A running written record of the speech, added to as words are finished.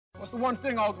What's the one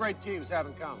thing all great teams have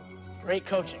in common? Great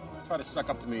coaching. Try to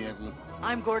suck up to me, Everman.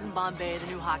 I'm Gordon Bombay, the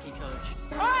new hockey coach.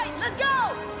 All right, let's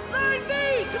go! Line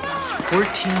B, come on! We're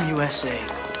Team USA,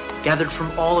 gathered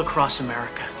from all across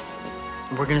America.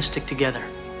 And we're gonna stick together.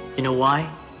 You know why?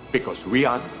 Because we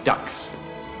are ducks,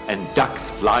 and ducks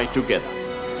fly together.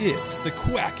 It's the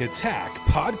Quack Attack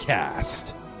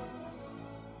Podcast.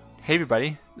 Hey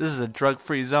everybody, this is a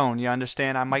drug-free zone, you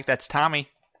understand? I'm Mike, that's Tommy.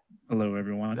 Hello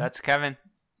everyone. That's Kevin.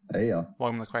 Hey y'all.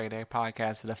 Welcome to the Quack Attack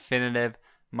Podcast, the definitive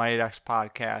Mighty Ducks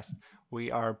podcast. We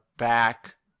are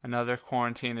back, another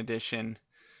quarantine edition.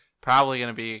 Probably going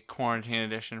to be quarantine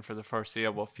edition for the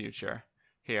foreseeable future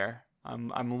here.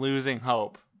 I'm losing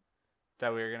hope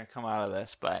that we're going to come out of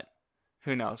this, but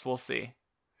who knows? We'll see.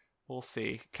 We'll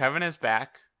see. Kevin is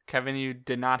back. Kevin, you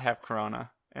did not have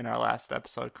corona in our last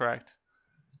episode, correct?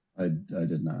 I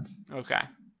did not. Okay.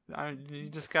 You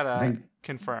just got to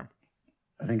confirm.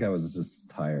 I think I was just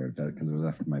tired because it was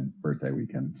after my birthday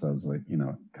weekend. So I was like,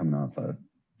 coming off a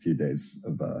few days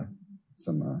of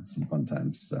some fun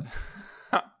times. So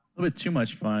a little bit too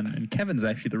much fun. And Kevin's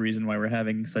actually the reason why we're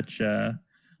having such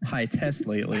high tests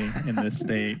lately in this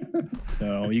state.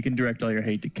 So you can direct all your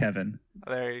hate to Kevin.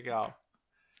 There you go.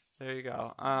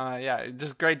 Yeah,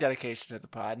 just great dedication to the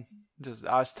pod.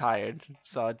 I was tired,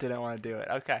 so I didn't want to do it.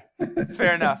 Okay,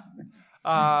 fair enough.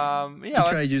 I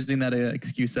tried using that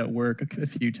excuse at work a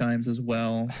few times as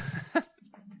well.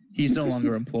 He's no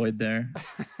longer employed there.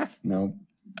 No,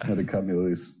 had to cut me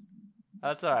loose.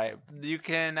 That's all right. You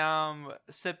can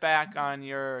sit back on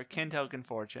your Kin Token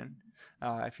fortune.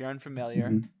 If you're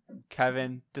unfamiliar,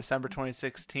 Kevin, December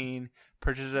 2016,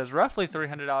 purchases roughly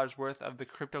 $300 worth of the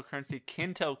cryptocurrency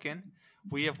Kin Token.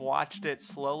 We have watched it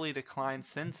slowly decline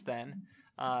since then.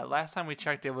 Last time we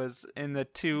checked, it was in the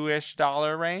 $2-ish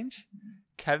range.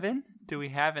 Kevin, do we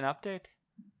have an update?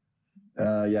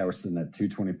 Yeah, we're sitting at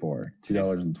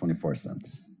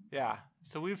 $2.24. Yeah,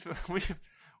 so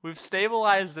we've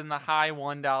stabilized in the high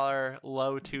 $1,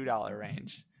 low $2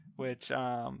 range, which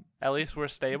at least we're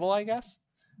stable, I guess.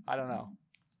 I don't know.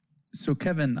 So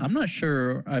Kevin, I'm not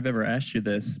sure I've ever asked you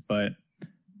this, but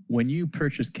when you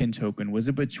purchased Kin Token, was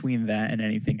it between that and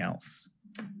anything else?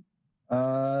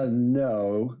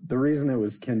 No. The reason it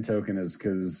was Kin Token is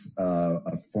because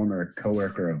a former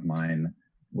coworker of mine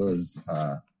was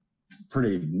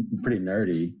pretty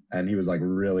nerdy, and he was like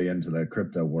really into the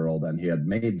crypto world, and he had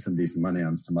made some decent money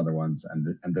on some other ones,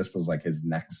 and this was like his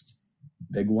next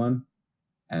big one,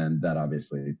 and that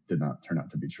obviously did not turn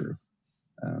out to be true.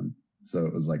 So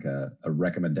it was like a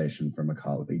recommendation from a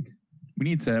colleague. We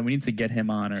need to get him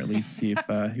on, or at least see if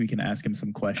we can ask him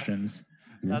some questions.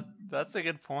 That's a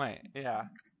good point. Yeah.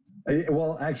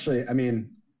 Well, actually, I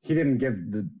mean, he didn't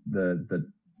give the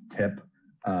tip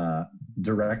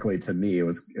directly to me. It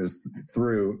was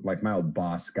through, like, my old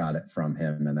boss got it from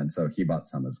him, and then so he bought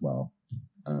some as well.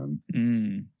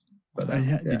 But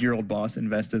did your old boss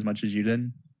invest as much as you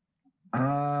did?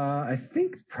 I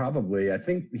think probably. I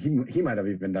think he might have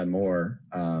even done more.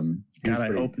 God,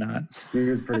 I hope not. He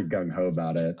was pretty gung ho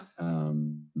about it.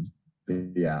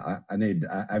 Yeah,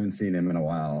 I haven't seen him in a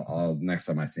while. Next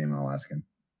time I see him, I'll ask him.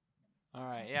 All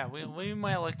right, yeah, we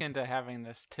might look into having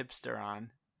this tipster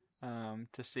on,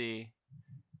 to see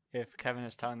if Kevin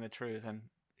is telling the truth, and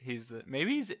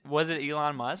was it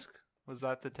Elon Musk? Was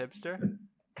that the tipster?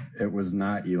 It was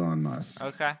not Elon Musk.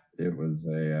 Okay. It was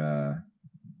I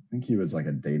think he was like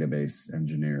a database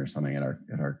engineer or something at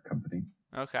our company.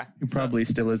 Okay. He probably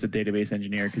still is a database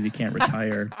engineer because he can't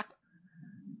retire.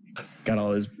 Got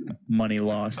all his money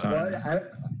lost on. Well,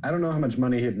 I don't know how much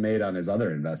money he had made on his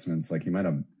other investments. Like, he might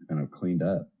have cleaned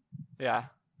up. Yeah,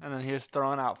 and then he was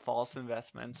throwing out false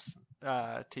investments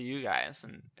to you guys,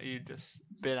 and you just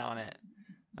bid on it.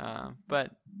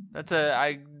 But that's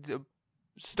a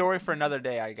story for another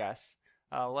day, I guess.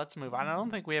 Let's move on. I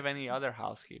don't think we have any other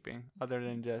housekeeping other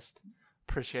than just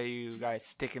appreciate you guys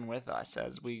sticking with us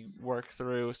as we work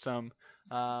through some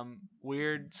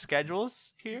weird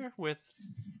schedules here with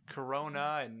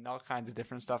Corona and all kinds of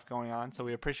different stuff going on. So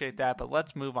we appreciate that. But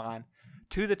let's move on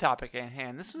to the topic at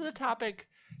hand. This is a topic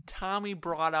Tommy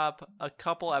brought up a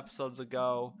couple episodes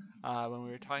ago when we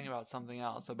were talking about something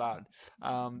else, about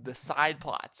the side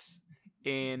plots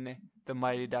in the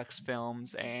Mighty Ducks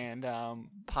films and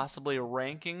possibly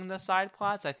ranking the side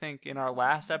plots. I think in our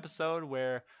last episode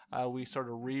where we sort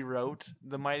of rewrote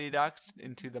the Mighty Ducks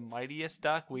into the Mightiest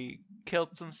Duck, we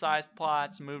killed some side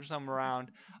plots, moved some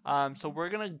around. So we're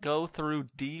going to go through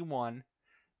D1,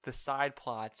 the side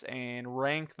plots, and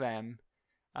rank them.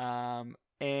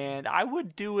 And I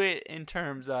would do it in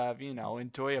terms of,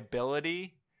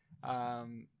 enjoyability,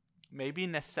 maybe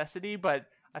necessity, but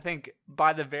I think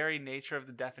by the very nature of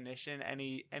the definition,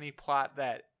 any plot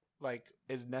that like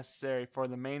is necessary for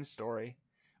the main story,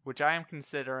 which I am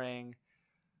considering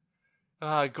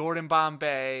Gordon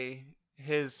Bombay,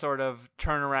 his sort of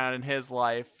turnaround in his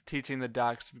life, teaching the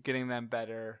Ducks, getting them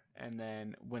better, and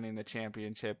then winning the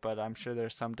championship. But I'm sure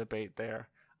there's some debate there.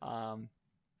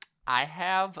 I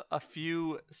have a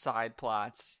few side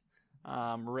plots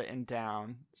written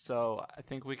down, so I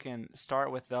think we can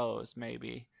start with those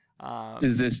maybe.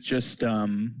 Is this just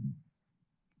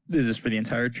is this for the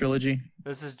entire trilogy?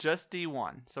 This is just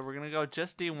D1, so we're gonna go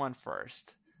just D1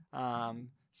 first.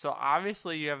 So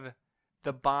obviously you have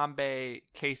the Bombay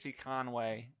Casey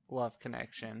Conway love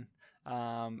connection.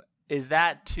 Is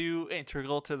that too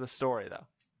integral to the story though?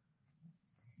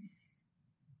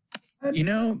 You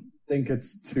know, I think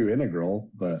it's too integral,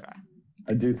 but Okay.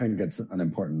 I do think it's an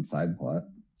important side plot.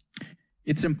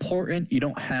 it's important. You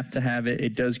don't have to have it.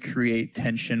 It does create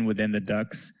tension within the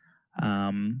Ducks.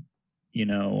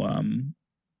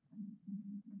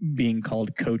 Being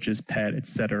called coach's pet,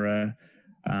 etc.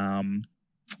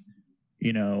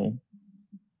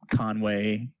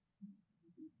 Conway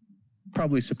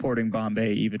probably supporting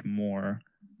Bombay even more.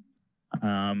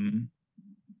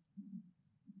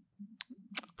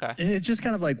 Okay. And it's just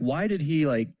kind of like, why did he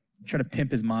like try to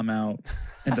pimp his mom out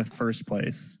in the first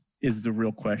place is the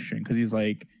real question. Because he's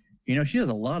like, she has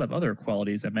a lot of other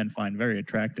qualities that men find very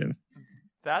attractive.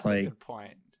 That's It's a like- good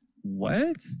point.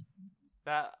 What?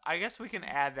 That I guess we can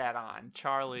add that on.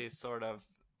 Charlie's sort of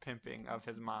pimping of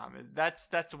his mom. That's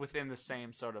within the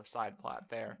same sort of side plot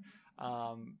there.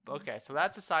 Okay, so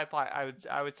that's a side plot.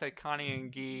 I would say Connie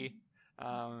and Guy,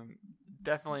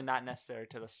 definitely not necessary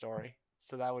to the story.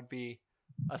 So that would be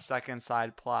a second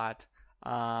side plot.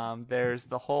 There's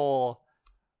the whole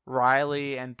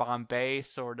Riley and Bombay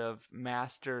sort of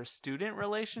master-student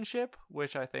relationship,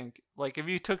 which I think, like, if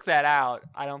you took that out,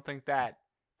 I don't think that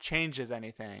changes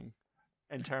anything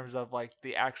in terms of, like,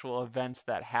 the actual events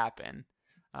that happen.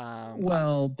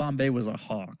 Well, Bombay was a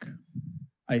hawk,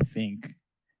 I think.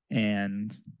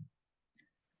 And,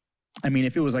 I mean,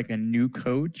 if it was like a new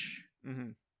coach,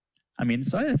 mhm.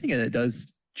 so I think it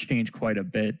does change quite a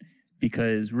bit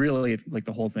because really, like,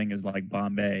 the whole thing is like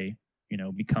Bombay,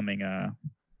 becoming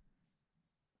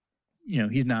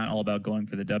he's not all about going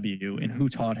for the W. And who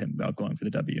taught him about going for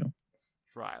the W?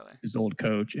 Riley. His old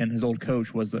coach. And his old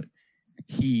coach was that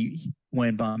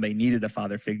when Bombay needed a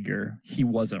father figure, he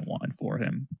wasn't one for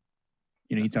him.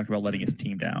 He talked about letting his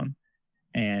team down.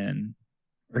 And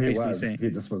Or he basically was. saying- He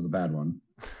just was the bad one.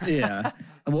 yeah.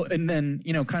 Well, and then,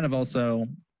 kind of also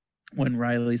when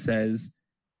Riley says,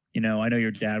 I know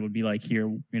your dad would be like here,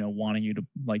 wanting you to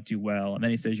like do well. And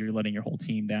then he says, you're letting your whole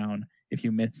team down if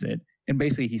you miss it. And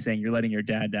basically he's saying you're letting your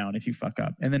dad down if you fuck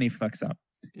up. And then he fucks up.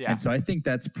 Yeah. And so I think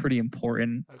that's pretty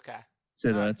important Okay.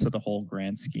 to the whole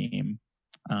grand scheme.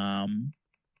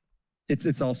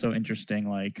 It's also interesting,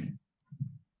 like,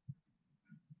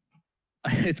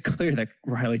 it's clear that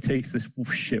Riley takes this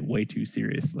shit way too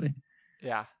seriously.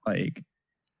 Yeah. Like,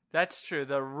 That's true.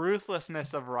 The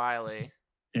ruthlessness of Riley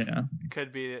yeah.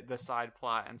 could be the side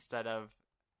plot instead of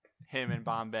him and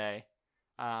Bombay.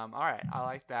 All right, I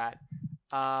like that.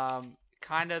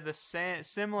 Kind of the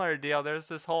similar deal. There's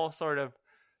this whole sort of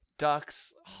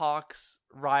Ducks Hawks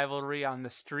rivalry on the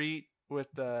street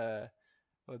with the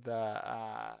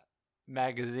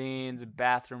magazines,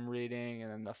 bathroom reading,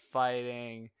 and then the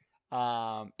fighting.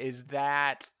 Is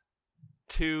that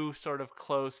too sort of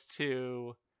close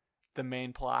to the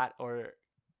main plot, or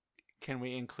can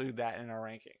we include that in our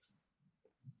rankings?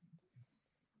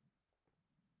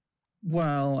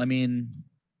 Well,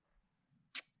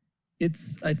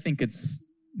 I think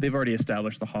they've already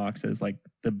established the Hawks as like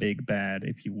the big bad,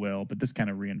 if you will, but this kind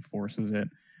of reinforces it.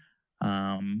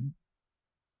 I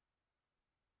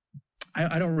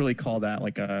don't really call that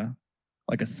like a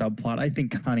subplot. I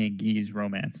think Connie and Guy's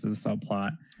romance is a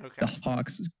subplot. Okay. The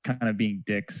Hawks kind of being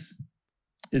dicks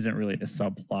isn't really a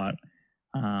subplot.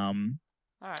 All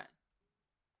right.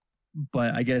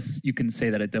 But I guess you can say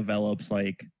that it develops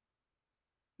like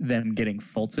them getting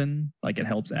Fulton, like it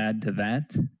helps add to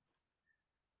that.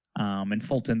 And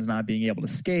Fulton's not being able to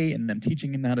skate and them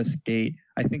teaching him how to skate.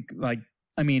 I think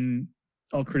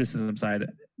all criticism aside,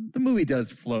 the movie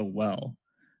does flow well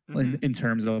in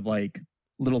terms of like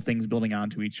little things building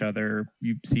onto each other.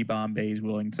 You see Bombay's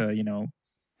willing to,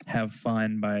 have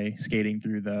fun by skating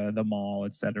through the mall,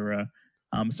 etc.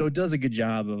 So it does a good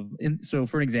job so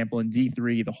for example, in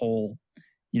D3, the whole,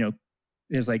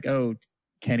 there's like, oh,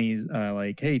 Kenny's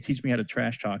like, hey, teach me how to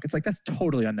trash talk. It's like, that's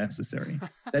totally unnecessary.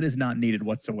 That is not needed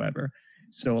whatsoever.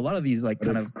 So a lot of these like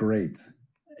But it's great.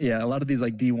 a lot of these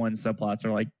like D1 subplots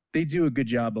are like, they do a good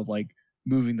job of like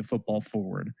moving the football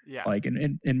forward, Yeah. like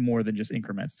in more than just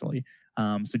incrementally.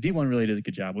 So D1 really does a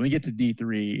good job. When we get to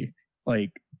D3,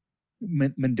 like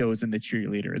Mendoza and the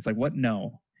cheerleader, it's like, what?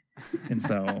 No. And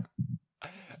so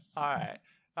All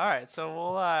right.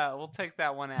 So we'll take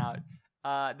that one out.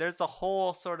 There's a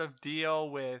whole sort of deal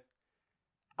with,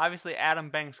 obviously Adam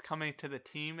Banks coming to the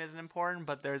team isn't important,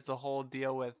 but there's the whole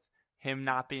deal with him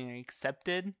not being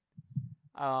accepted.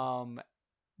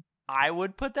 I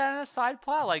would put that in a side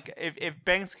plot. Like if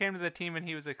Banks came to the team and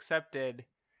he was accepted,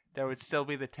 there would still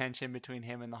be the tension between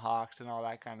him and the Hawks and all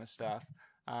that kind of stuff.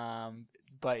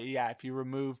 But yeah, if you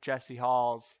remove Jesse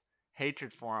Hall's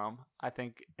hatred for him, I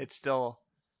think it still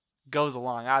goes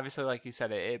along. Obviously, like you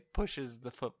said, it pushes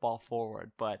the football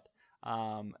forward. But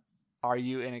are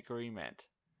you in agreement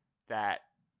that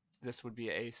this would be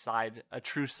a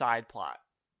true side plot?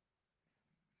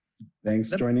 Banks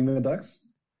joining the Ducks?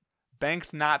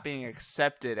 Banks not being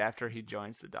accepted after he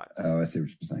joins the Ducks. Oh, I see what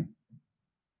you're saying.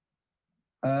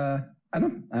 I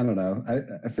don't know.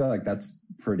 I feel like that's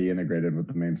pretty integrated with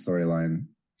the main storyline.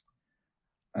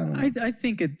 I don't know. I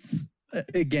think it's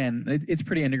it's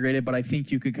pretty integrated, but I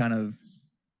think you could kind of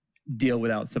deal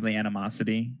without some of the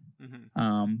animosity.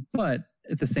 Mm-hmm. But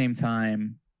at the same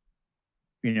time,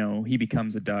 he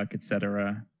becomes a Duck,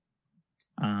 etc.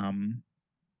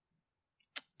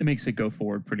 It makes it go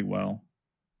forward pretty well.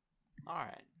 All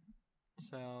right.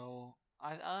 So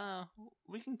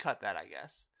we can cut that, I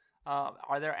guess.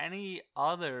 Are there any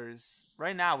others?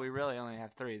 Right now, we really only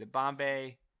have 3. The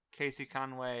Bombay, Casey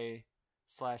Conway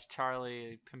 /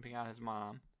 Charlie pimping out his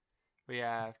mom. We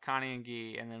have Connie and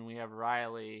Guy, and then we have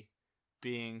Riley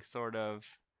being sort of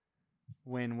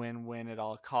win at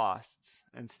all costs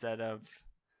instead of,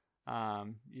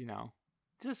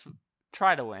 just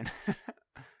try to win.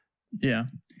 Yeah.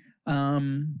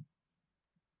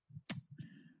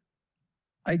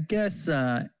 I guess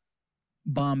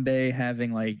Bombay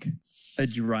having like a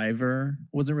driver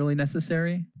wasn't really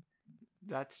necessary.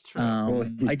 That's true.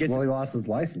 I guess he lost his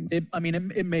license.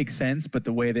 It makes sense, but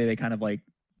the way they kind of like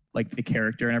the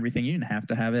character and everything, you didn't have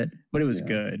to have it, but it was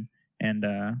good. And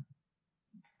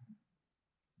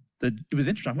it was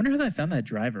interesting. I wonder how they found that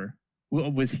driver.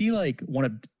 Was he like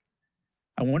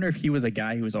I wonder if he was a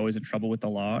guy who was always in trouble with the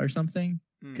law or something.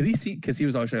 Because he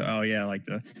was always like, oh yeah, like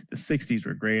the 60s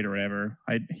were great or whatever.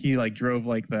 He like drove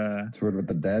like the toured with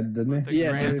the Dead, didn't he?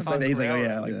 Yeah, so he's like, oh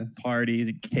yeah, like parties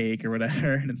and cake or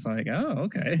whatever, and it's like, oh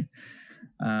okay.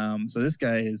 So this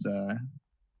guy is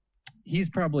he's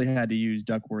probably had to use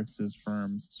Duckworth's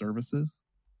firm's services.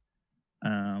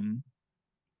 I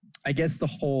guess the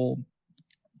whole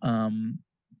I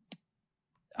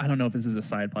don't know if this is a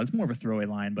side plot. It's more of a throwaway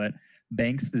line, but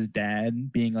Banks'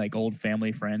 dad being like old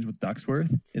family friends with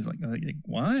Ducksworth is like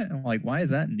what? I'm like, why is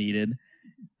that needed?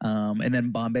 And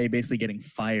then Bombay basically getting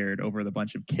fired over the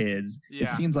bunch of kids. Yeah.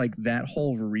 It seems like that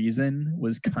whole reason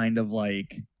was kind of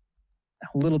like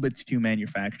a little bit too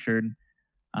manufactured.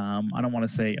 I don't want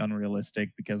to say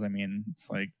unrealistic because it's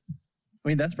like,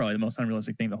 that's probably the most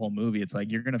unrealistic thing in the whole movie. It's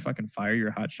like, you're going to fucking fire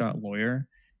your hotshot lawyer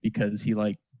because he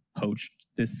like poached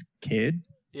this kid.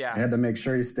 Yeah. I had to make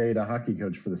sure he stayed a hockey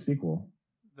coach for the sequel.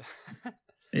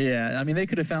 Yeah, they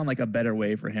could have found like a better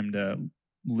way for him to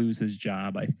lose his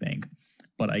job, I think.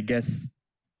 But I guess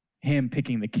him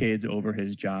picking the kids over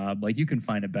his job, like you can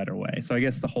find a better way. So I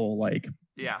guess the whole like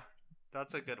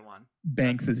that's a good one.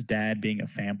 Banks's dad being a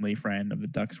family friend of the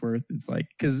Ducksworth, it's like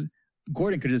because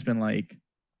Gordon could have just been like,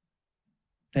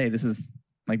 hey, this is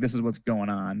what's going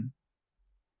on.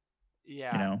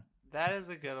 Yeah. That is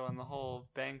a good one. The whole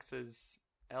Banks's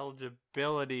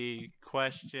eligibility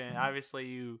question. Obviously,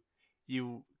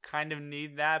 you kind of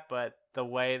need that, but the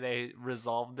way they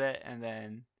resolved it, and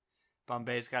then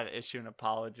Bombay's got to issue an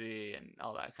apology and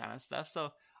all that kind of stuff.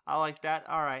 So I like that.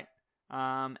 All right.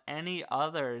 Any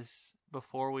others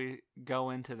before we go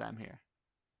into them here?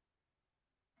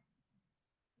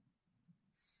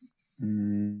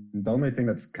 The only thing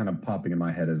that's kind of popping in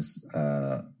my head is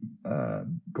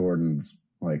Gordon's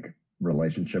like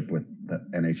relationship with the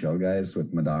NHL guys,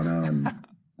 with Madonna and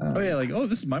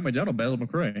this is my Madonna, Basil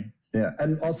McRae. Yeah,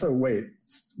 and also wait,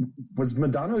 was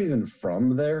Madonna even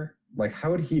from there? Like,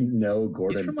 how would he know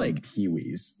Gordon He's from like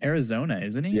Pee-wee's? Arizona,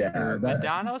 isn't he? Yeah,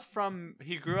 Madonna's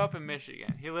he grew up in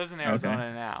Michigan. He lives in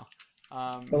Arizona now.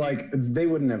 But like, they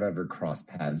wouldn't have ever crossed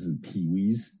paths in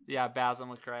Pee-wee's. Yeah, Basil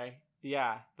McRae.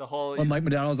 Yeah, the whole. Well, Mike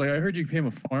Madonna was like, I heard you became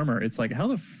a farmer. It's like, how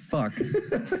the fuck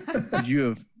did you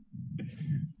have?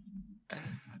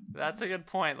 That's a good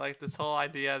point. Like this whole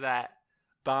idea that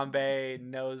Bombay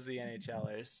knows the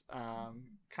NHLers,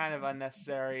 kind of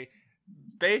unnecessary.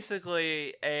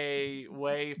 Basically, a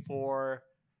way for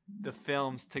the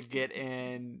films to get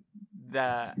in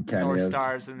the Cameos. North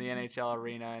Stars in the NHL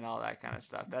arena and all that kind of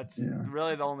stuff. That's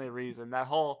really the only reason. That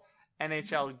whole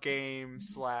NHL game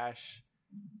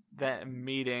 / that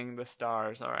meeting the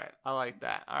stars. All right, I like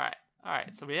that. All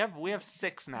right. So we have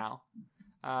 6 now.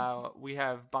 We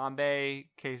have Bombay,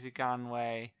 Casey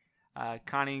Conway,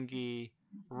 Connie and Guy,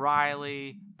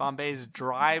 Riley, Bombay's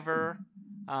driver,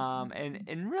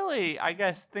 and really, I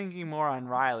guess thinking more on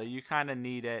Riley, you kind of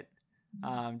need it,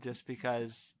 just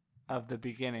because of the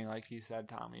beginning, like you said,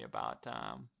 Tommy, about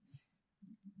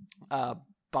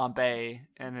Bombay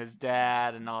and his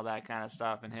dad and all that kind of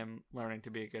stuff, and him learning to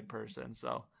be a good person.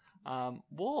 So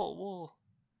we'll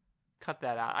cut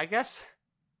that out. I guess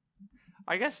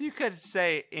you could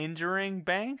say injuring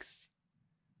Banks.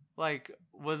 Like,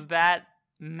 was that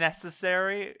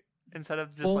necessary instead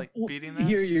of just beating them?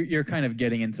 Here you're kind of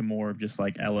getting into more of just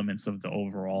like elements of the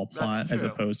overall plot as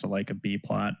opposed to like a B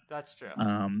plot. That's true.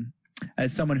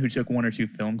 As someone who took 1 or 2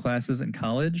 film classes in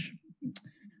college,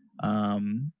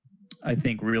 I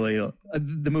think really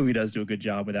the movie does do a good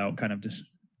job without kind of just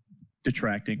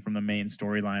detracting from the main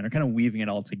storyline or kind of weaving it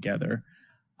all together.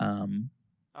 All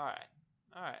right.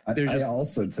 I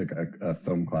also took a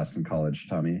film class in college,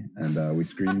 Tommy, and we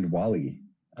screened Wall-E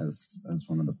as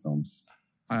one of the films.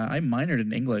 I minored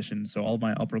in English, and so all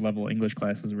my upper level English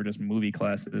classes were just movie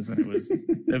classes, and it was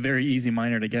a very easy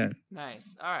minor to get.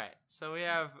 Nice. All right. So we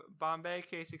have Bombay,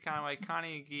 Casey Conway,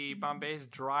 Connie and Guy, Bombay's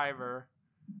driver,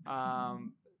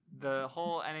 the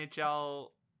whole NHL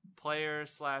player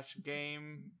 /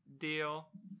 game deal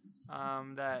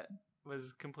that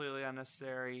was completely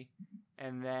unnecessary.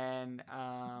 And then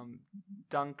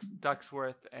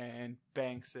Ducksworth and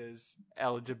Banks's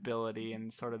eligibility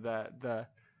and sort of the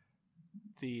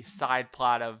side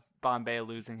plot of Bombay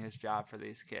losing his job for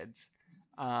these kids.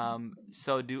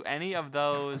 So do any of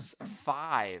those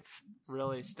 5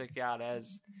 really stick out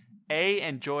as A,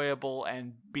 enjoyable,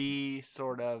 and B,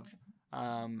 sort of,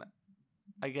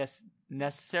 I guess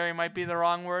necessary might be the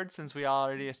wrong word since we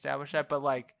already established that, but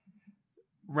like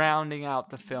rounding out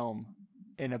the film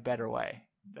in a better way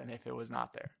than if it was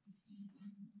not there?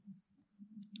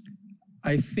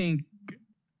 I think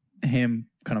him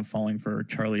kind of falling for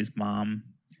Charlie's mom,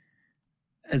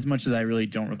 as much as I really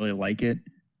don't really like it,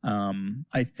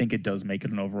 I think it does make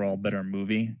it an overall better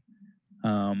movie,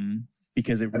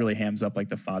 because it really hams up like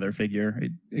the father figure.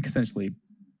 It essentially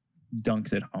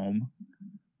dunks it home.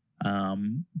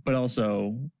 But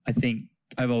also, I think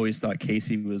I've always thought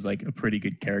Casey was like a pretty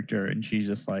good character, and she's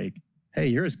just like, hey,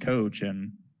 you're his coach,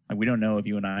 and like, we don't know if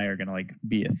you and I are gonna like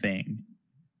be a thing.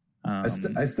 I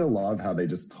still love how they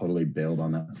just totally bailed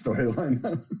on that storyline.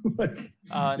 Like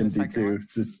in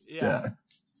D2, just yeah,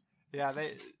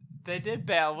 they did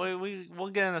bail. We'll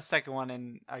get in the second one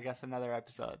in I guess another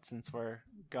episode since we're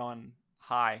going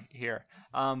high here.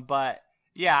 But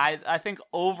yeah, I think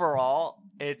overall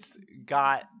it's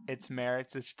got its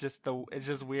merits. It's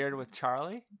just weird with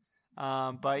Charlie.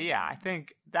 But yeah, I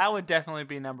think that would definitely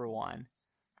be number 1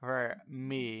 for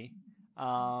me.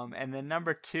 And then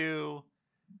number 2,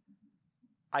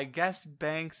 I guess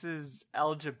Banks's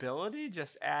eligibility,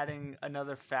 just adding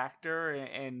another factor,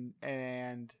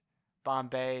 and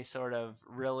Bombay sort of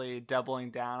really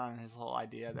doubling down on his whole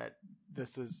idea that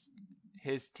this is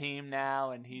his team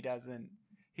now, and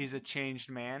he's a changed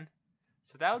man.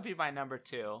 So that would be my number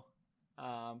 2.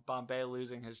 Bombay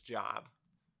losing his job.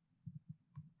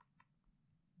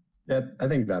 Yeah, I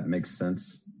think that makes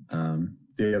sense.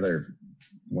 The other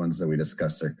ones that we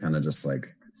discussed are kind of just like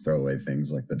throwaway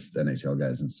things like the NHL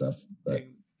guys and stuff. But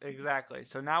exactly.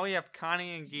 So now we have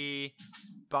Connie and Guy,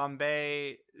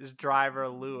 Bombay's driver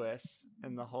Lewis,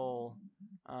 and the whole,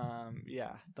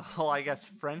 I guess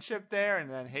friendship there,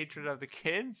 and then hatred of the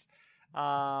kids,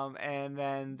 and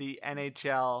then the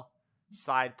NHL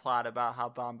side plot about how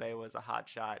Bombay was a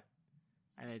hotshot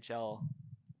NHL,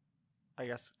 I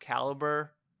guess,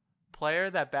 caliber player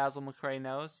that Basil McRae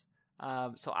knows.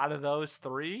 So out of those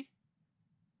 3,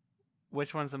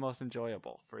 which one's the most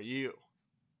enjoyable for you?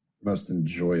 Most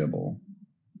enjoyable.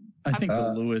 I think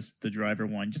the Lewis, the driver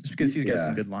one, just because he's got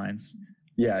some good lines.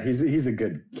 Yeah, he's a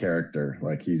good character.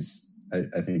 Like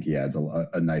I think he adds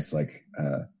a nice like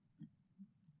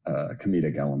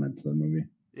comedic element to the movie.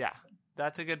 Yeah,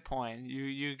 that's a good point.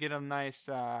 You get a nice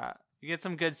you get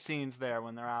some good scenes there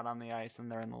when they're out on the ice and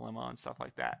they're in the limo and stuff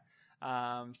like that.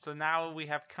 So now we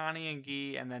have Connie and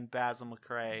Guy and then Basil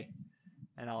McRae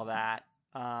and all that.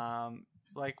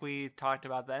 Like we talked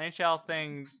about, the NHL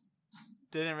thing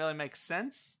didn't really make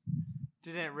sense.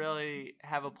 Didn't really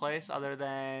have a place other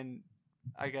than,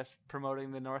 I guess,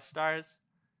 promoting the North Stars.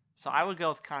 So I would go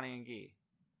with Connie and Guy.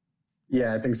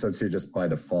 Yeah, I think so too, just by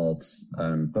default.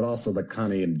 But also the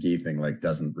Connie and Guy thing like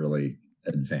doesn't really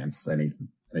advance any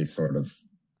sort of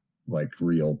like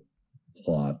real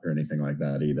plot or anything like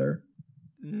that either.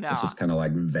 No. It's just kind of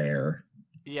like there.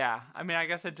 Yeah, I mean, I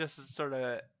guess it just sort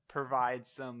of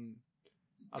provides a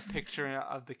picture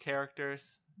of the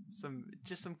characters, some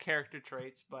character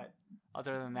traits, but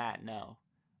other than that, no.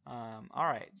 All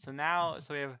right, so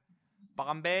we have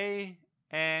Bombay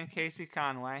and Casey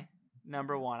Conway,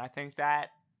 number one. I think that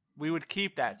we would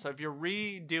keep that. So if you're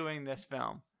redoing this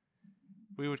film,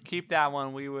 we would keep that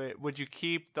one. Would you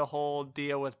keep the whole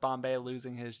deal with Bombay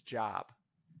losing his job?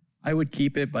 I would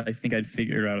keep it, but I think I'd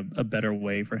figure out a better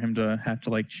way for him to have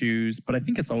to like choose. But I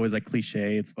think it's always like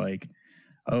cliche. It's like,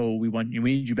 oh, we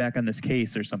need you back on this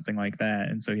case or something like that.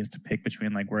 And so he has to pick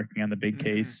between like working on the big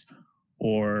case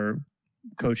or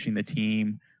coaching the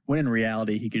team. When in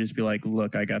reality, he could just be like,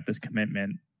 look, I got this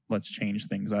commitment. Let's change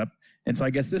things up. And so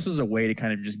I guess this was a way to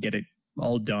kind of just get it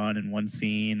all done in one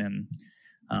scene and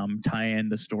tie in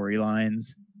the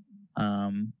storylines.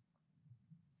 Because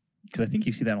I think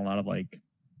you see that in a lot of like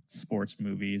sports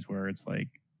movies where it's like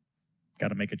got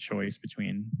to make a choice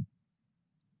between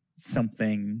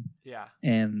something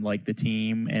and like the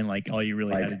team, and like all you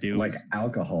really had to do like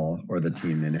alcohol or the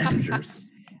team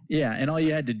managers. Yeah, and all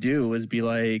you had to do was be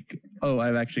like, oh,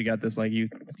 I've actually got this like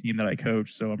youth team that I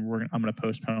coach, so I'm going to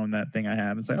postpone that thing I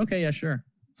have. It's like, okay, yeah, sure.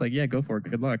 It's like, yeah, go for it.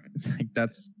 Good luck. It's like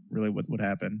that's really what would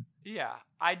happen. Yeah,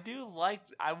 I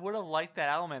would have liked that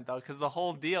element though, because the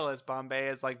whole deal is Bombay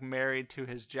is like married to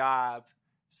his job.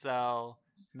 So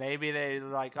maybe they're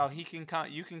like, oh, you can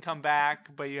come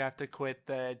back, but you have to quit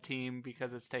the team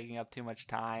because it's taking up too much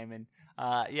time. And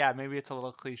yeah, maybe it's a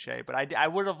little cliche, but I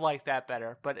would have liked that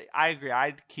better. But I agree,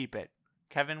 I'd keep it.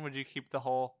 Kevin, would you keep the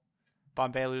whole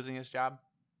Bombay losing his job?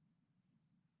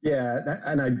 Yeah,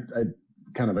 and I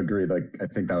kind of agree. Like, I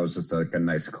think that was just like a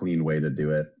nice, clean way to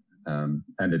do it. And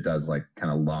it does like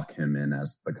kind of lock him in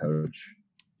as the coach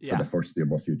for the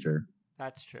foreseeable future.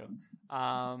 That's true.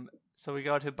 So we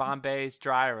go to Bombay's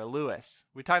driver, Lewis.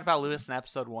 We talked about Lewis in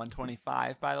episode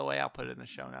 125, by the way. I'll put it in the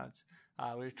show notes.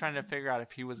 We were trying to figure out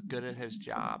if he was good at his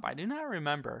job. I do not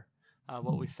remember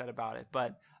what we said about it,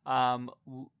 but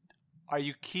are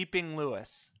you keeping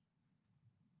Lewis?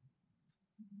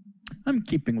 I'm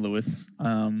keeping Lewis.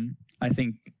 I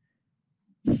think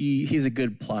he's a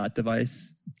good plot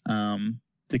device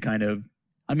to kind of,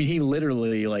 I mean, he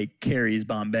literally like carries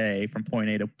Bombay from point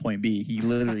A to point B. He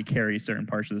literally carries certain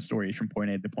parts of the story from point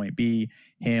A to point B.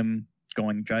 Him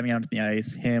driving out onto the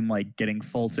ice, him like getting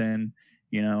Fulton,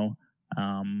 you know.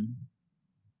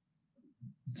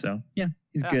 So yeah,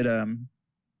 he's good.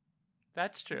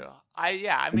 That's true.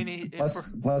 I mean,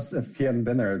 plus, if he hadn't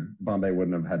been there, Bombay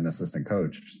wouldn't have had an assistant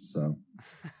coach. So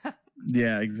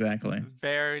yeah, exactly.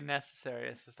 Very necessary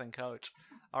assistant coach.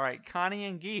 All right, Connie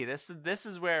and Guy. This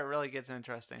is where it really gets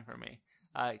interesting for me.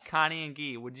 Connie and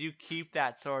Guy, would you keep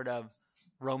that sort of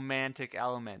romantic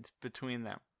element between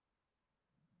them?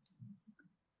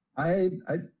 I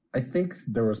think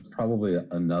there was probably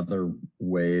another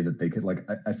way that they could like.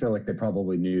 I feel like they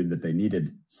probably knew that they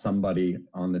needed somebody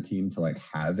on the team to like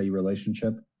have a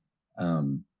relationship.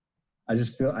 I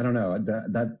just feel I don't know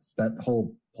that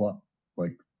whole plot,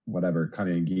 like whatever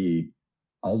Connie and Guy,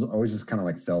 always just kind of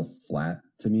like fell flat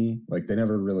to me. Like they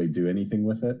never really do anything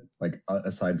with it. Like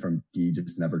aside from Guy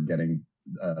just never getting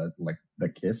like the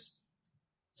kiss.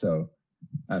 So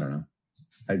I don't know.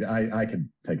 I could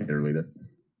take it or leave it.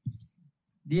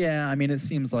 Yeah, I mean, it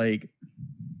seems like,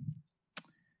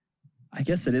 I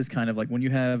guess it is kind of like when you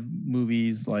have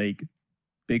movies like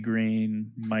Big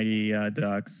Green, Mighty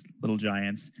Ducks, Little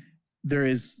Giants, there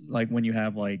is like when you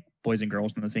have like boys and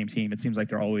girls on the same team, it seems like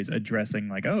they're always addressing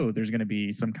like, oh, there's going to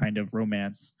be some kind of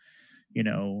romance, you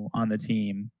know, on the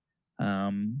team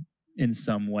in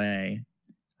some way.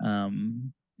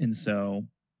 And so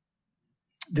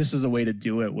this was a way to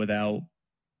do it without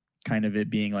kind of it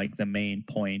being like the main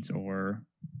point or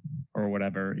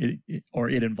whatever,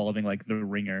 it involving like the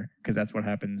ringer, because that's what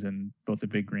happens in both the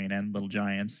Big Green and Little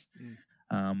Giants.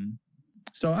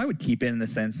 So I would keep it in the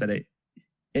sense that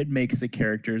it makes the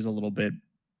characters a little bit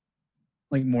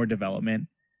like more development.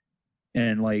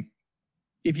 And like,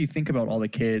 if you think about all the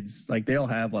kids, like they all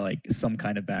have like some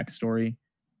kind of backstory.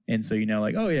 And so, you know,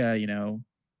 like, oh yeah,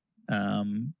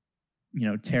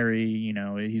 Terry,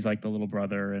 he's like the little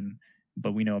brother,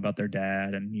 but we know about their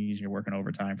dad and he's working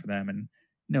overtime for them. And,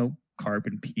 Carp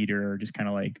and Peter are just kind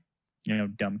of like,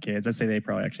 dumb kids. I'd say they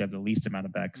probably actually have the least amount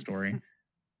of backstory.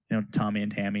 Tommy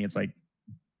and Tammy, it's like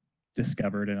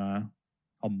discovered in a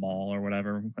mall or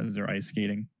whatever as they're ice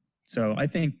skating. So I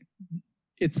think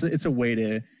it's a way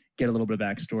to get a little bit of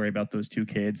backstory about those two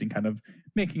kids and kind of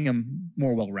making them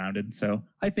more well-rounded. So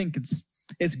I think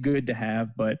it's good to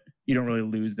have, but you don't really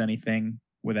lose anything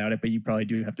without it. But you probably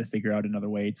do have to figure out another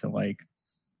way to like,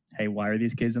 hey, why are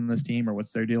these kids in this team, or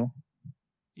what's their deal?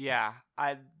 Yeah,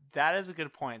 that is a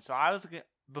good point. So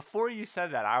before you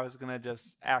said that, I was gonna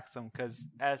just ask them because,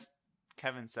 as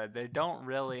Kevin said, they don't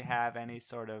really have any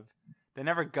sort of. They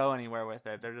never go anywhere with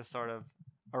it. They're just sort of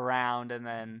around, and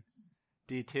then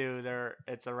D2,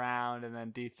 it's around, and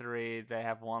then D3, they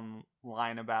have one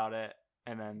line about it,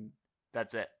 and then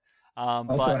that's it.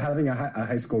 Also, having a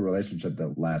high school relationship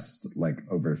that lasts like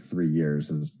over 3 years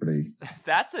is pretty.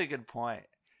 That's a good point.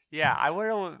 Yeah, I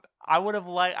would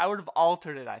have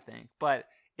altered it, I think, but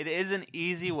it is an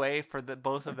easy way for the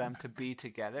both of them to be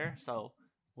together. So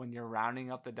when you're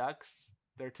rounding up the Ducks,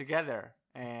 they're together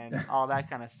and all that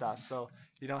kind of stuff. So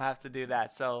you don't have to do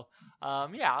that. So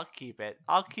yeah, I'll keep it.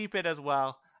 I'll keep it as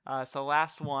well. So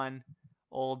last one,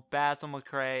 old Basil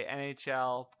McRae,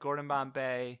 NHL, Gordon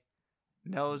Bombay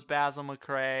knows Basil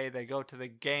McRae. They go to the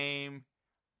game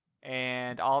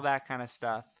and all that kind of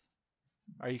stuff.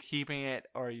 Are you keeping it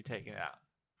or are you taking it out?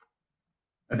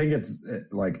 I think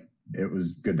it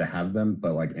was good to have them,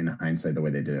 but like in hindsight, the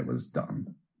way they did it was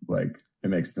dumb. Like it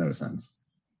makes no sense.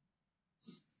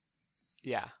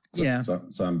 Yeah. So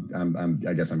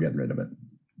I guess I'm getting rid of it.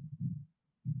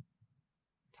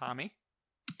 Tommy?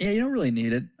 Yeah, you don't really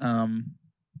need it.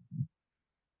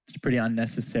 It's pretty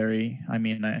unnecessary. I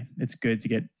mean, it's good to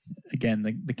get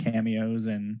again the cameos,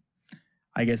 and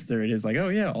I guess there it is. Like, oh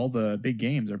yeah, all the big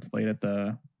games are played at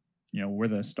the, where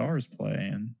the Stars play,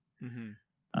 and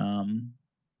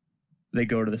they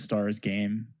go to the Stars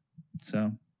game.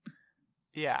 So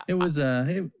yeah, it was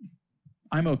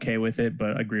I'm okay with it,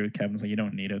 but I agree with Kevin. Like, you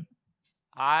don't need it.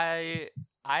 I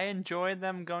enjoyed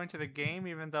them going to the game,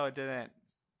 even though it didn't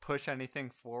push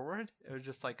anything forward. It was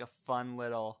just like a fun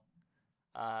little,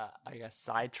 I guess,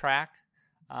 sidetrack.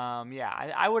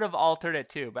 Yeah, I would have altered it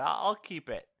too, but I'll keep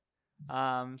it.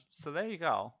 So there you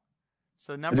go.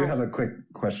 So I do have a quick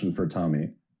question for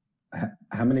Tommy.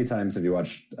 How many times have you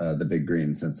watched The Big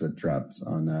Green since it dropped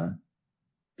on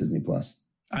Disney Plus?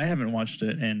 I haven't watched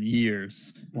it in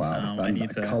years. Wow, I need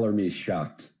to color me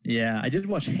shocked. Yeah, I did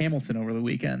watch Hamilton over the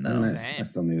weekend though. Nice. I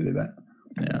still need to do that.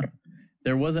 Yeah,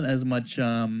 there wasn't as much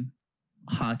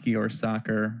hockey or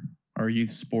soccer or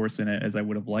youth sports in it as I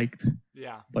would have liked.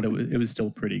 Yeah, but it was still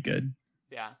pretty good.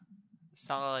 Yeah,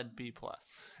 solid B+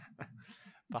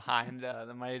 behind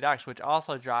the Mighty Ducks, which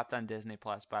also dropped on Disney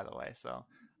Plus, by the way. So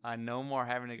no more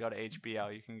having to go to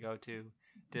HBO. You can go to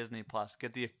Disney Plus,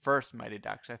 get the first Mighty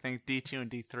Ducks. I think D2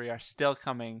 and D3 are still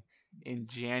coming in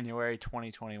January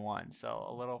 2021, so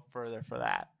a little further for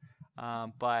that.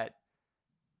 But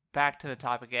back to the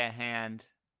topic at hand.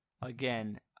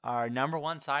 Again, our number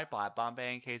one side plot,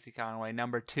 Bombay and Casey Conway.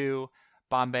 Number 2,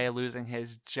 Bombay losing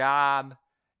his job.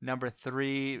 Number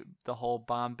 3, the whole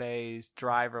Bombay's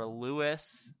driver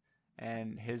Lewis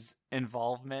and his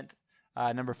involvement.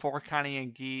 Number 4, Connie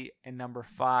and Guy. And number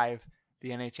 5, the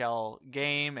NHL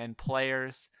game and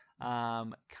players.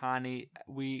 Connie,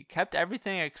 we kept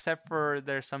everything except for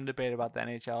there's some debate about the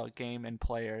NHL game and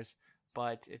players.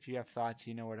 But if you have thoughts,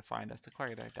 you know where to find us,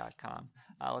 thequackadeck.com.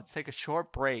 Let's take a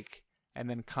short break and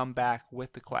then come back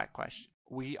with the Quack Question.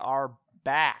 We are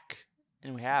back,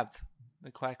 and we have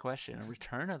the Quack Question, a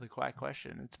return of the Quack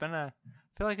Question. I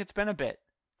feel like it's been a bit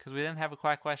because we didn't have a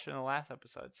Quack Question in the last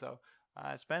episode. So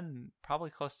it's been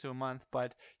probably close to a month,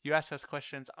 but you asked us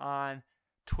questions on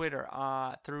Twitter,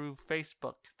 through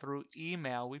Facebook, through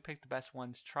email. We picked the best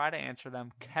ones, try to answer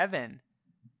them. Kevin,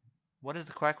 what is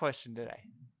the Quack Question today?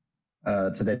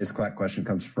 Today's Quack Question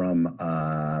comes from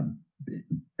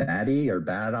Baddie or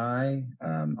Bad Eye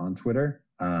on Twitter.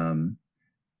 And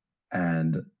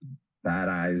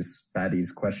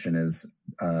Baddie's question is,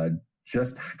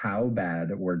 just how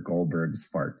bad were Goldberg's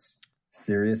farts?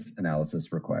 Serious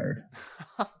analysis required.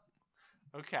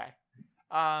 Okay.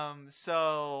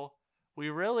 So we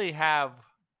really have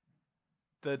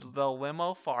the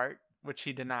limo fart, which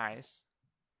he denies.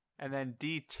 And then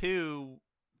D2,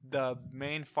 the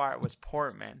main fart was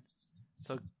Portman.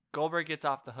 So Goldberg gets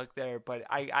off the hook there, but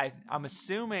I'm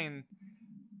assuming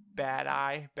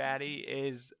Baddie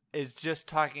is just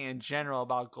talking in general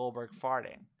about Goldberg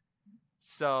farting.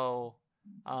 So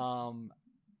I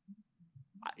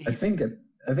think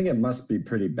it must be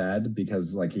pretty bad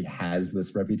because like he has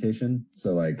this reputation.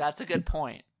 So like that's a good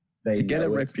point. To get a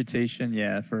reputation,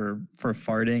 yeah, for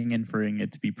farting and for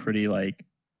it to be pretty like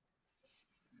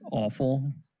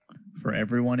awful for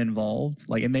everyone involved.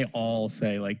 Like, and they all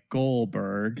say like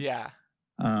Goldberg. Yeah.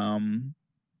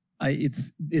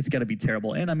 It's got to be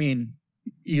terrible. And I mean,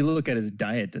 you look at his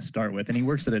diet to start with, and he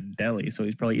works at a deli, so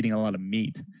he's probably eating a lot of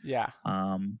meat. Yeah.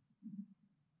 And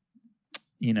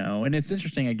it's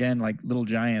interesting again, like Little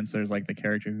Giants, there's like the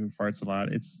character who farts a lot.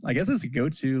 I guess it's a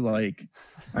go-to, like.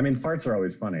 I mean, farts are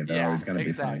always funny. They're always going to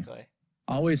be funny. Exactly.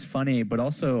 Always funny, but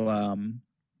also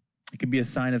it can be a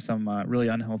sign of some really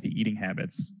unhealthy eating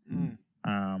habits.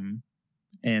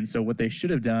 And so what they should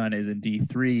have done is in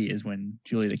D3 is when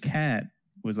Julie the cat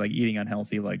was like eating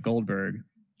unhealthy, like Goldberg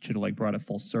should have like brought it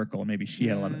full circle. Maybe she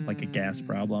had a lot of, like a gas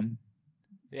problem.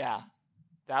 Yeah,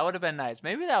 that would have been nice.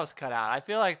 Maybe that was cut out. I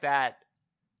feel like that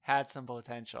had some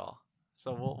potential.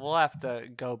 So we'll have to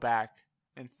go back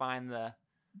and find the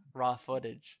raw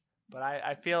footage. But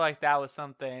I feel like that was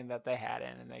something that they had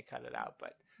in and they cut it out.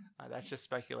 But that's just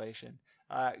speculation.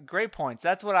 Great points.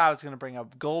 That's what I was going to bring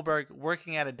up. Goldberg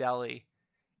working at a deli,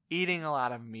 eating a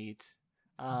lot of meat.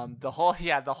 The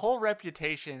whole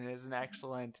reputation is an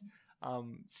excellent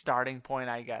starting point,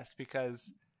 I guess,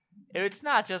 because it's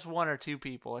not just one or two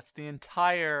people. It's the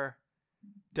entire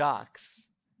Ducks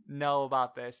know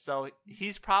about this. So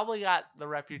he's probably got the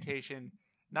reputation,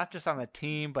 not just on the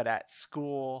team, but at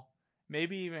school,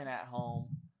 maybe even at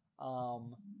home.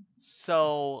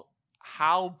 So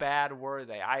how bad were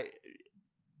they? I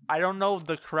don't know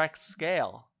the correct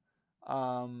scale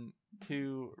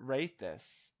to rate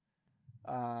this.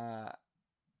 I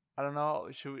don't know.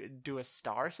 Should we do a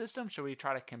star system? Should we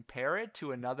try to compare it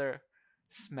to another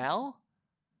smell?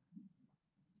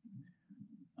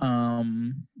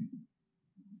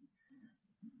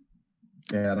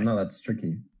 Yeah, I don't know. That's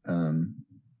tricky.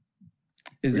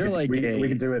 Is there like we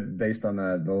could do it based on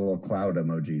the little cloud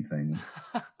emoji thing,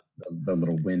 the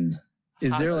little wind.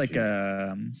 Is there like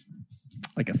a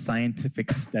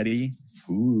scientific study?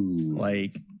 Ooh,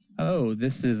 like, oh,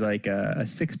 this is like a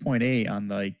 6.8 on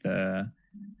like the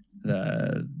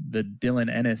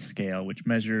Dylan Ennis scale, which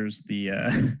measures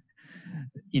the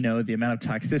the amount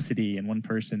of toxicity in one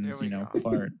person's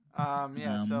fart.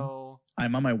 So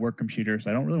I'm on my work computer,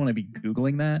 so I don't really want to be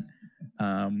Googling that.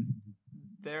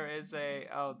 There is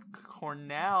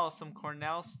some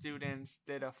Cornell students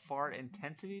did a fart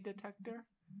intensity detector.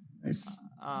 Nice.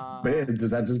 But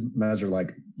does that just measure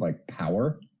like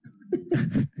power?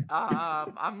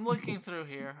 I'm looking through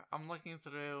here.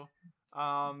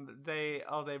 They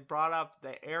brought up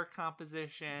the air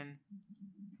composition,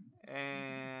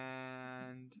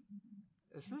 and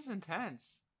this is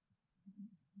intense.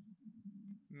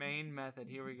 Main method.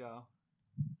 Here we go.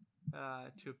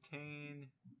 To obtain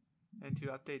and to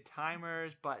update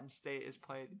timers, button state is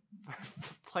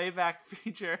playback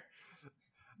feature.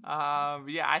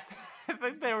 I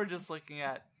think they were just looking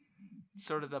at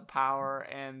sort of the power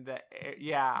and the air.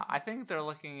 Yeah, I think they're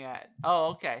looking at.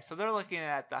 Oh, okay. So they're looking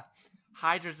at the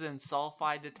hydrogen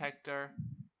sulfide detector,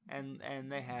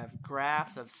 and they have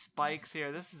graphs of spikes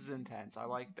here. This is intense. I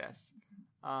like this.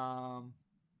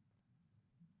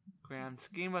 Grand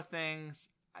scheme of things,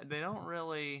 they don't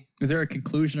really. Is there a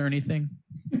conclusion or anything?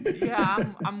 Yeah,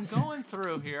 I'm going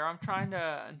through here. I'm trying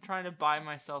to buy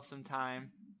myself some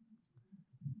time.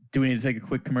 Do we need to take a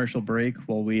quick commercial break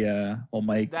while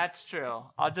Mike? That's true.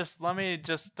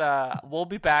 We'll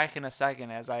be back in a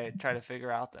second as I try to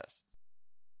figure out this.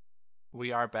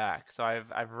 We are back. So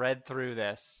I've read through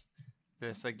this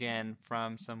again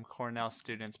from some Cornell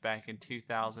students back in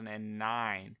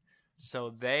 2009.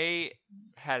 So they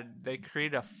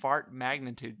created a fart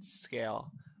magnitude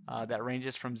scale that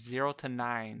ranges from 0 to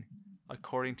 9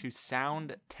 according to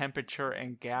sound, temperature,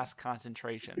 and gas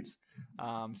concentrations.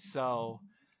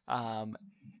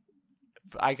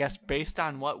 I guess based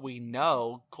on what we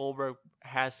know, Goldberg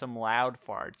has some loud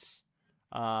farts.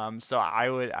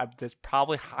 There's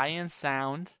probably high in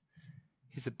sound.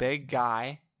 He's a big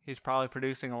guy. He's probably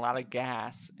producing a lot of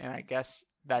gas, and I guess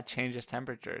that changes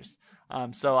temperatures.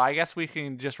 So I guess we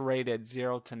can just rate it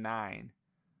 0 to 9,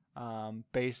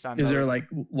 based on. Is there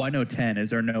why no 10?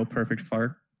 Is there no perfect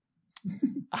fart?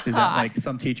 Is that like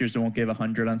some teachers won't give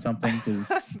 100 on something?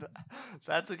 Cause...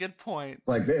 That's a good point.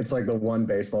 It's like the one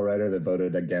baseball writer that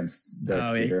voted against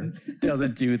Derek Jeter.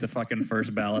 Doesn't do the fucking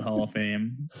first ballot Hall of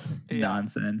Fame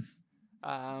nonsense.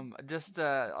 Just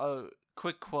a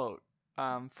quick quote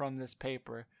from this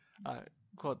paper.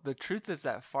 Quote: "The truth is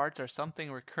that farts are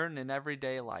something recurrent in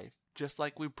everyday life. Just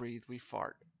like we breathe, we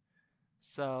fart."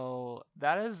 So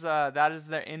that is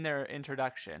in their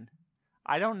introduction.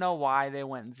 I don't know why they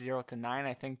went 0 to 9.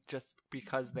 I think just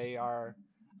because they are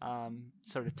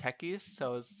sort of techies.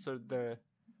 So the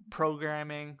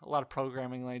programming, a lot of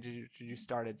programming languages you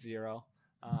start at 0.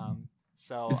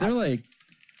 Is there like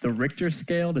the Richter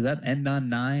scale? Does that end on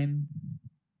 9?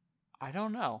 I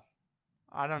don't know.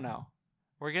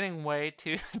 we're getting way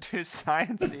too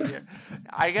sciencey here.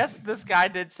 I guess this guy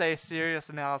did say serious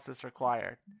analysis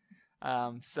required.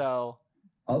 So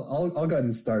I'll go ahead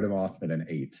and start him off at an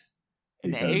 8.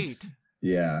 An 8?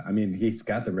 Yeah, I mean, he's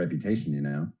got the reputation, you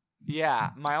know. Yeah,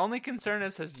 my only concern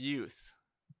is his youth.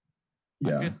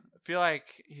 Yeah. I feel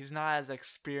like he's not as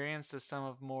experienced as some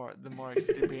of the more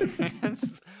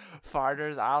experienced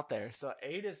farters out there. So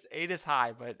 8 is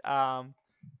high, but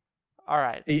all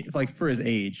right. 8, like for his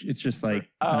age, it's just like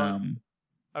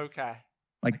okay.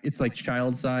 Like it's like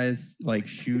child size, like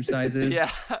shoe sizes. Yeah.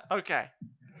 Okay.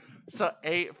 So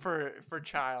 8 for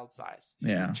child size. He's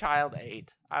Yeah. a child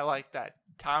 8. I like that.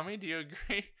 Tommy, do you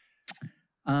agree?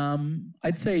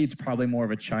 I'd say it's probably more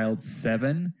of a child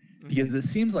 7 because it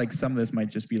seems like some of this might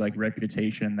just be like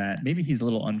reputation that maybe he's a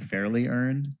little unfairly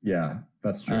earned. Yeah,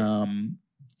 that's true.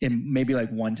 And maybe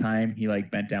like one time he like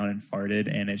bent down and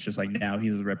farted, and it's just like now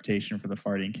he's a reputation for the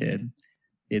farting kid.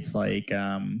 It's like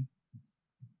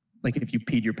if you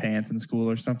peed your pants in school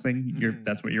or something,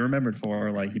 that's what you're remembered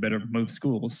for. Like you better move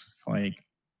schools. Like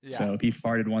so if he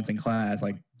farted once in class,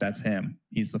 like that's him.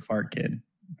 He's the fart kid.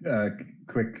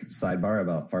 Quick sidebar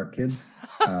about fart kids.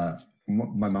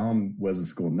 My mom was a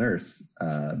school nurse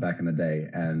back in the day,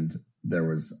 and there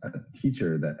was a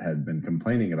teacher that had been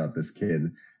complaining about this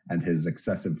kid and his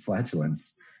excessive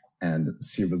flatulence. And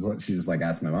she just like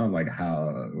asked my mom, like,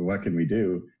 what can we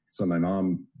do? So my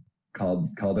mom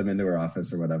called him into her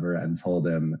office or whatever and told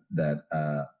him that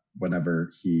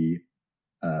whenever he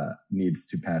needs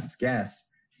to pass gas,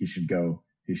 he should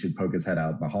poke his head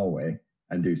out in the hallway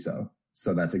and do so.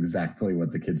 So that's exactly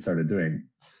what the kid started doing.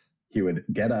 He would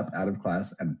get up out of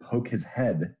class and poke his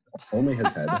head, only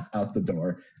his head, out the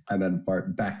door, and then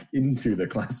fart back into the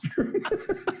classroom.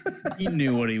 He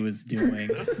knew what he was doing.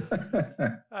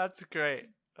 That's great.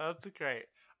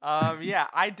 Yeah,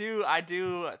 I do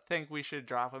think we should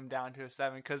drop him down to a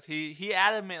 7 because he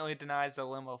adamantly denies the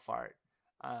limo fart.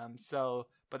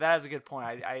 But that is a good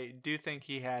point. I do think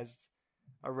he has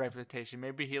a reputation.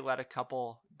 Maybe he let a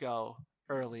couple go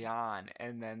early on,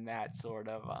 and then that sort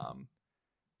of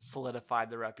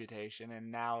solidified the reputation,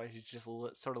 and now he's just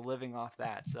sort of living off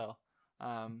that. So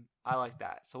I like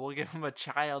that. So we'll give him a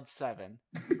child 7.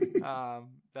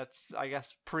 That's, I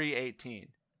guess, pre-18.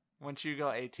 Once you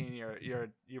go 18,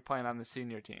 you're playing on the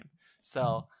senior team.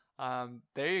 So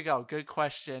there you go. Good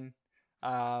question.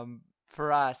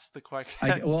 For us, the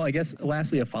question. I guess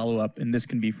lastly a follow up, and this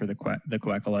can be for the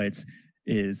Quackalites,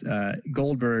 is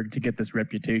Goldberg, to get this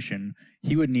reputation,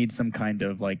 he would need some kind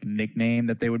of like nickname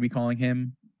that they would be calling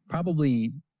him.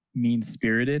 Probably mean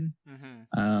spirited.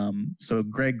 So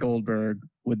Greg Goldberg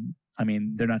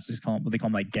they're not just calling, would they call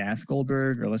him like Gas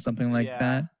Goldberg or something like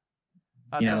that?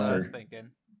 That's what I was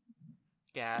thinking.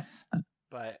 Gas.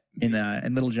 But in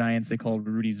Little Giants they called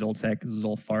Rudy Zoltek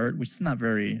Zolfart, which is not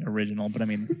very original, but I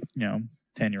mean,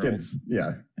 10-year-olds.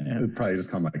 Yeah. It'd probably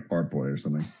just call him like Fart Boy or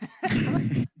something.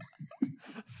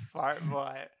 Fart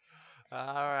Boy.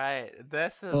 All right.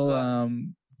 This is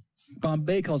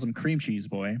Bombay calls him Cream Cheese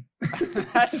Boy.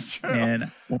 That's true. And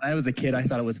when I was a kid, I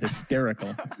thought it was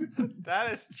hysterical.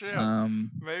 That is true.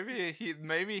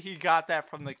 Maybe he got that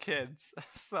from the kids.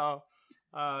 So,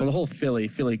 the whole Philly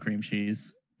cream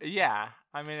cheese. Yeah,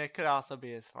 I mean it could also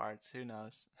be his farts. Who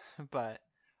knows? But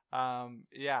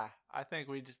yeah, I think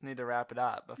we just need to wrap it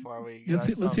up before we.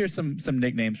 Let's hear some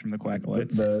nicknames from the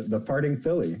Quackalites. The farting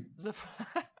Philly.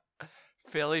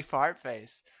 Philly fart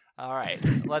face. All right,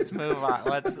 let's move on.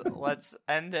 Let's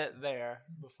end it there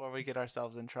before we get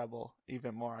ourselves in trouble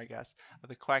even more, I guess.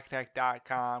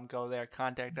 TheQuackTech.com. Go there.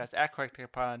 Contact us at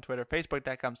QuackTechPod on Twitter.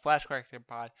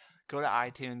 Facebook.com/QuackTechPod. Go to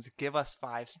iTunes. Give us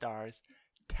 5 stars.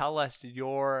 Tell us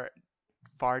your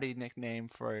farty nickname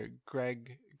for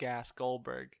Greg Gas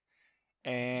Goldberg.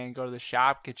 And go to the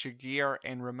shop, get your gear,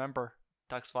 and remember,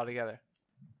 ducks fly together.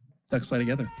 Ducks fly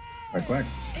together. Quack, quack.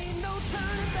 Ain't no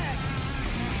turning back.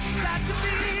 Got to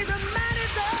be